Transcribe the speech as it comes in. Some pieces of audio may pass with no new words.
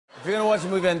If you're gonna watch a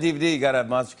movie on DVD, you gotta have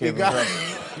monster cables.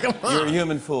 Come on. You're a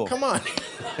human fool. Come on.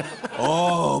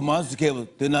 Oh, monster cables.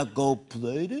 They're not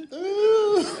gold-plated?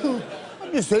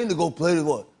 I'm just saying the gold-plated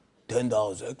what?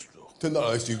 $10 extra.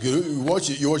 $10 extra. You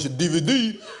watch it. You watch a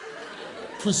DVD.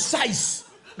 Precise.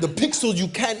 The pixels, you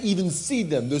can't even see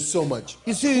them. There's so much.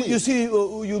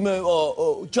 You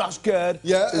know, Josh Gad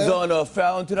is on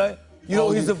Fallon tonight. You know,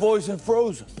 he's the voice in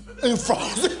Frozen. In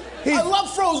Frozen? I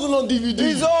love Frozen on DVD.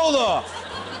 He's older.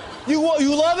 You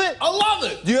love it? I love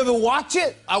it. Do you ever watch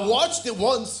it? I watched it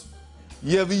once.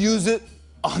 You ever use it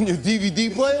on your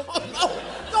DVD player?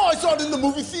 No, I saw it in the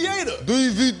movie theater.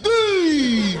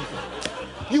 DVD!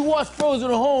 You watch Frozen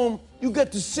at home, you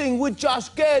get to sing with Josh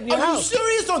Gad in your house. Are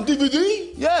you serious on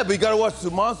DVD? Yeah, but you gotta watch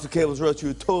the monster cables or else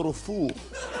you're a total fool.